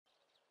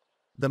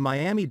The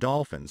Miami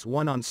Dolphins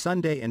won on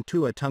Sunday and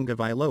Tua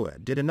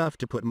Tagovailoa did enough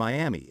to put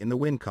Miami in the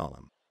win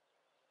column.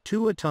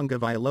 Tua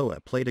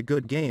Tagovailoa played a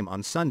good game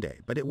on Sunday,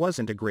 but it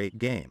wasn't a great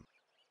game.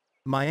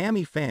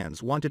 Miami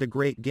fans wanted a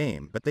great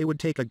game, but they would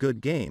take a good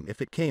game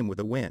if it came with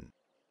a win.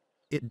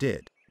 It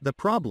did. The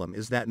problem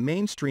is that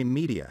mainstream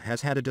media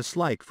has had a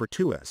dislike for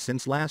Tua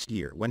since last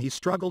year when he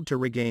struggled to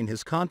regain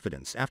his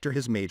confidence after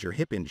his major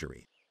hip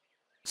injury.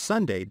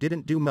 Sunday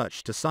didn't do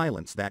much to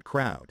silence that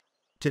crowd.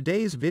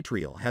 Today's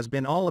vitriol has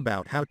been all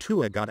about how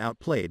Tua got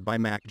outplayed by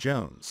Mac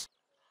Jones.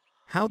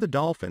 How the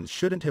Dolphins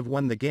shouldn't have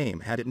won the game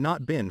had it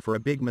not been for a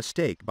big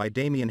mistake by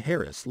Damian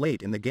Harris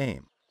late in the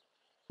game.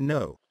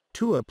 No,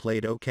 Tua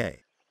played okay.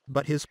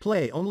 But his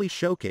play only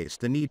showcased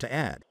the need to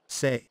add,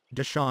 say,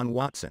 Deshaun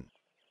Watson.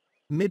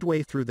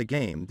 Midway through the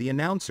game, the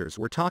announcers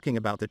were talking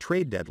about the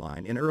trade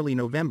deadline in early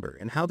November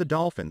and how the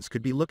Dolphins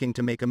could be looking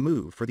to make a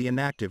move for the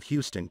inactive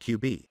Houston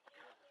QB.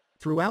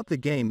 Throughout the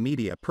game,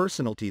 media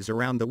personalities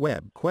around the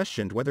web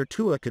questioned whether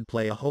Tua could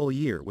play a whole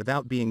year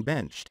without being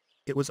benched.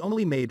 It was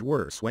only made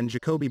worse when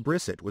Jacoby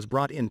Brissett was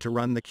brought in to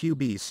run the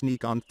QB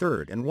sneak on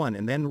 3rd and 1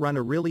 and then run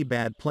a really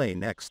bad play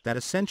next that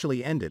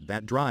essentially ended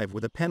that drive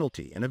with a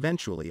penalty and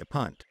eventually a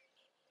punt.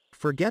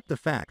 Forget the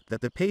fact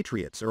that the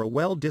Patriots are a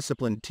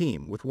well-disciplined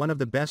team with one of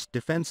the best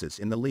defenses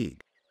in the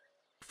league.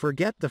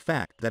 Forget the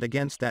fact that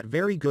against that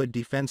very good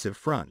defensive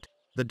front,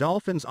 the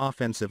Dolphins'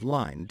 offensive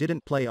line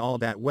didn't play all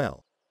that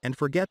well, and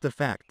forget the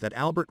fact that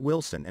Albert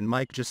Wilson and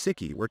Mike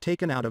Gesicki were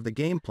taken out of the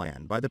game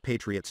plan by the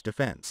Patriots'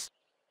 defense.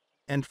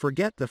 And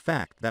forget the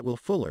fact that Will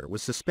Fuller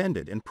was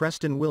suspended and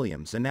Preston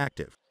Williams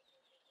inactive.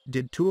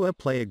 Did Tua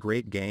play a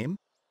great game?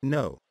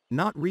 No,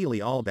 not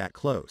really all that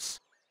close.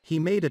 He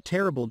made a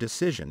terrible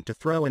decision to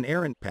throw an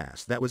errant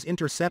pass that was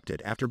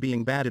intercepted after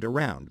being batted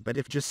around, but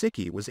if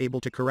Gesicki was able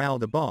to corral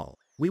the ball,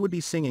 we would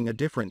be singing a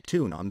different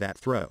tune on that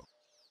throw.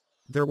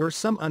 There were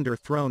some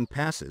underthrown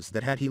passes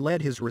that, had he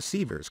led his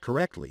receivers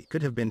correctly,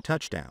 could have been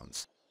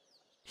touchdowns.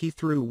 He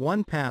threw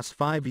one pass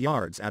 5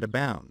 yards out of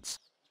bounds.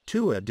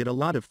 Tua did a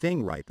lot of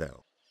things right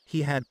though.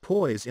 He had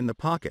poise in the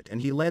pocket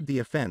and he led the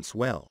offense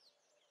well.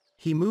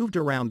 He moved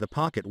around the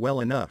pocket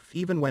well enough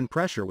even when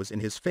pressure was in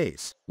his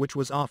face, which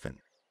was often.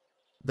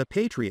 The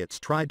Patriots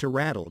tried to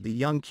rattle the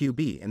young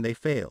QB and they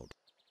failed.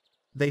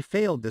 They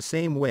failed the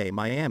same way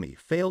Miami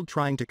failed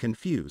trying to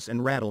confuse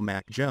and rattle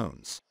Mac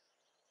Jones.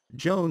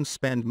 Jones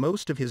spent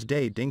most of his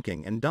day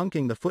dinking and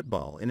dunking the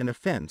football in an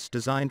offense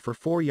designed for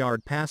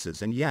 4-yard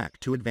passes and yak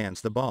to advance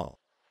the ball.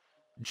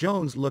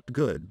 Jones looked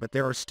good, but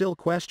there are still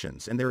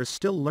questions and there is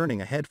still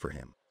learning ahead for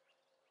him.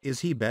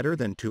 Is he better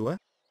than Tua?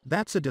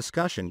 That's a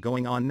discussion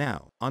going on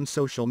now, on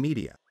social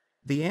media.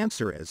 The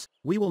answer is,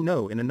 we will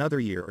know in another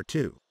year or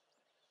two.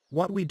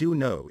 What we do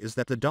know is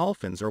that the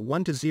Dolphins are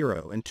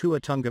 1-0 and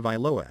Tua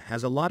Tagovailoa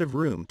has a lot of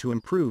room to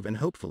improve and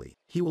hopefully,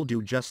 he will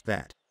do just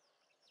that.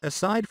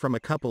 Aside from a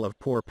couple of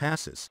poor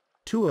passes,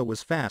 Tua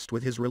was fast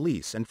with his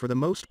release and for the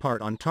most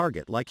part on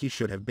target like he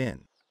should have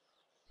been.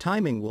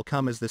 Timing will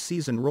come as the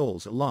season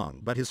rolls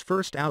along, but his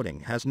first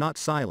outing has not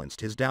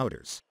silenced his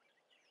doubters.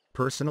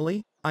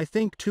 Personally, I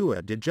think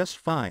Tua did just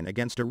fine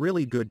against a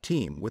really good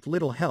team with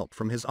little help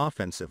from his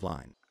offensive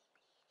line.